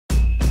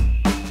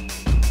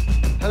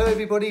Hello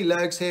everybody,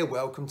 Lurgs here.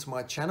 Welcome to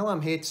my channel.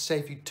 I'm here to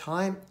save you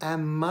time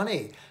and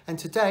money. And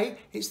today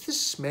it's the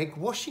Smeg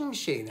Washing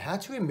Machine, how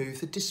to remove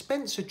the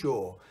dispenser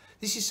drawer.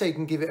 This is so you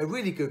can give it a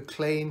really good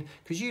clean,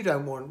 because you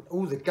don't want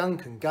all the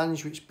gunk and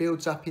gunge which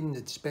builds up in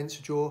the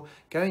dispenser drawer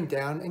going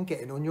down and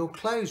getting on your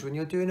clothes when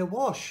you're doing a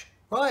wash.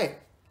 Right,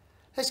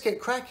 let's get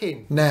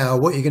cracking. Now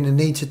what you're going to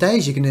need today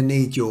is you're going to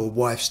need your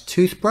wife's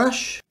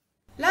toothbrush.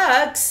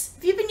 Lurgs,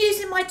 have you been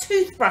using my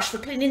toothbrush for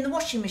cleaning the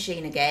washing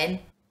machine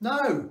again?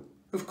 No,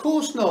 of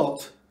course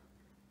not.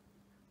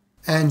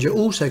 And you're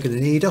also going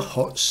to need a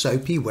hot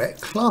soapy wet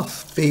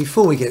cloth.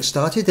 Before we get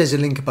started, there's a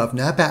link above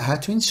now about how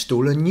to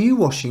install a new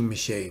washing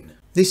machine.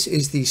 This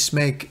is the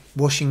Smeg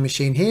washing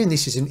machine here, and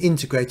this is an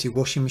integrated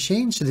washing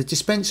machine. So the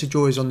dispenser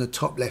drawer is on the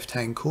top left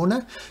hand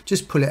corner.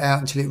 Just pull it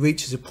out until it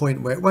reaches a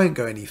point where it won't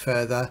go any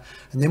further.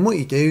 And then what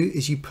you do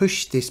is you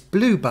push this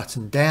blue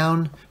button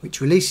down,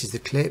 which releases the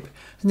clip,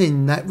 and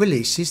then that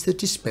releases the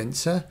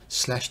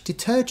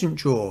dispenser/detergent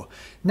drawer.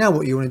 Now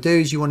what you want to do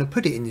is you want to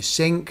put it in the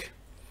sink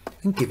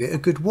and give it a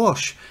good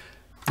wash.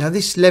 Now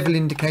this level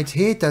indicator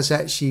here does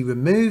actually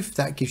remove.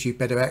 That gives you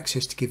better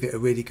access to give it a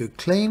really good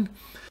clean.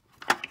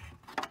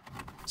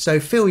 So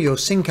fill your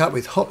sink up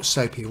with hot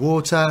soapy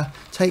water,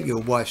 take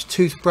your wife's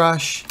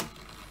toothbrush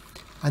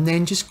and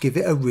then just give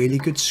it a really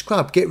good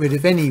scrub. Get rid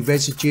of any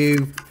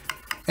residue,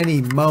 any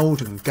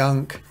mould and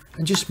gunk,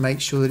 and just make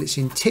sure that it's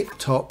in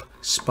tip-top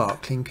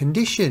sparkling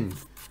condition.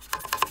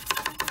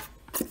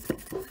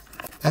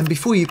 And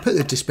before you put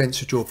the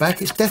dispenser drawer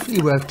back, it's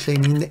definitely worth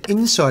cleaning the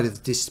inside of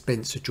the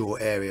dispenser drawer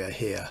area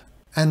here.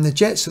 And the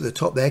jets at the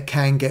top there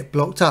can get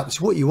blocked up.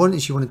 So what you want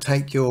is you want to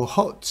take your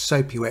hot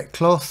soapy wet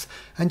cloth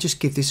and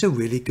just give this a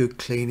really good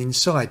clean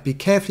inside. Be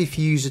careful if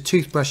you use a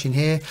toothbrush in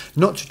here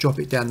not to drop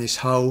it down this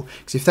hole,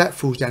 because if that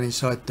falls down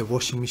inside the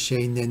washing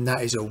machine, then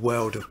that is a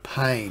world of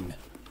pain.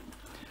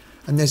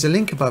 And there's a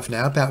link above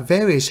now about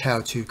various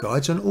how-to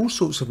guides on all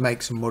sorts of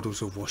makes and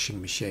models of washing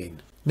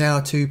machine.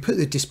 Now to put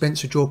the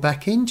dispenser drawer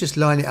back in, just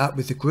line it up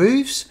with the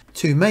grooves.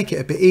 To make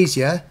it a bit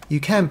easier, you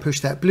can push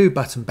that blue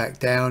button back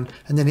down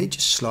and then it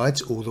just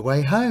slides all the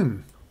way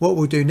home. What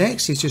we'll do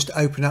next is just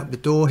open up the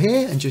door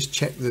here and just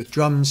check the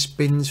drum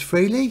spins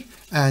freely,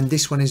 and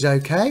this one is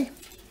okay.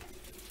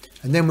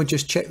 And then we'll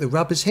just check the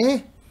rubbers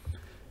here.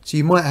 So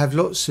you might have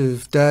lots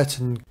of dirt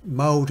and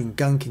mould and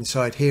gunk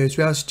inside here as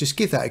well, so just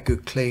give that a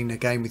good clean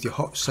again with your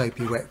hot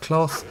soapy wet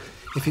cloth.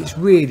 If it's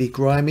really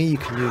grimy, you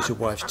can use your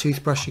wife's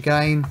toothbrush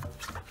again.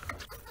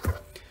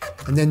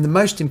 And then the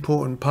most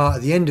important part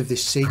at the end of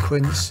this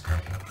sequence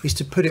is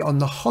to put it on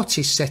the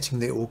hottest setting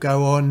that it will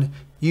go on.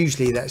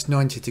 Usually that's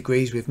 90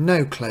 degrees with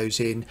no clothes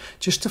in,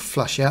 just to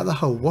flush out the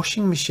whole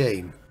washing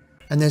machine.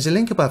 And there's a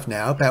link above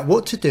now about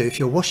what to do if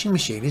your washing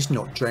machine is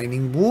not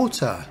draining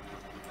water.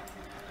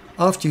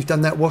 After you've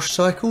done that wash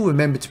cycle,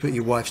 remember to put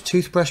your wife's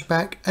toothbrush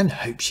back and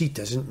hope she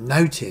doesn't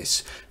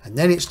notice. And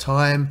then it's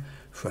time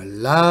for a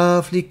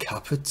lovely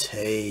cup of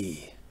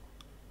tea.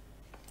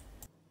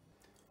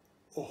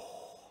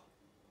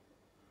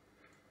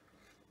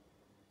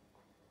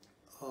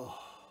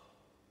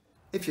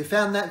 If you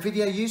found that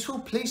video useful,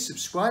 please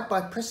subscribe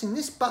by pressing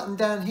this button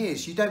down here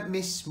so you don't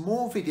miss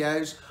more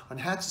videos on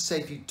how to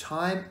save you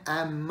time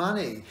and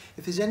money.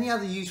 If there's any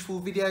other useful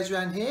videos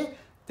around here,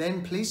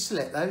 then please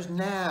select those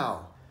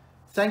now.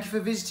 Thank you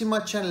for visiting my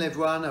channel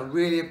everyone, I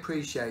really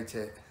appreciate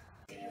it.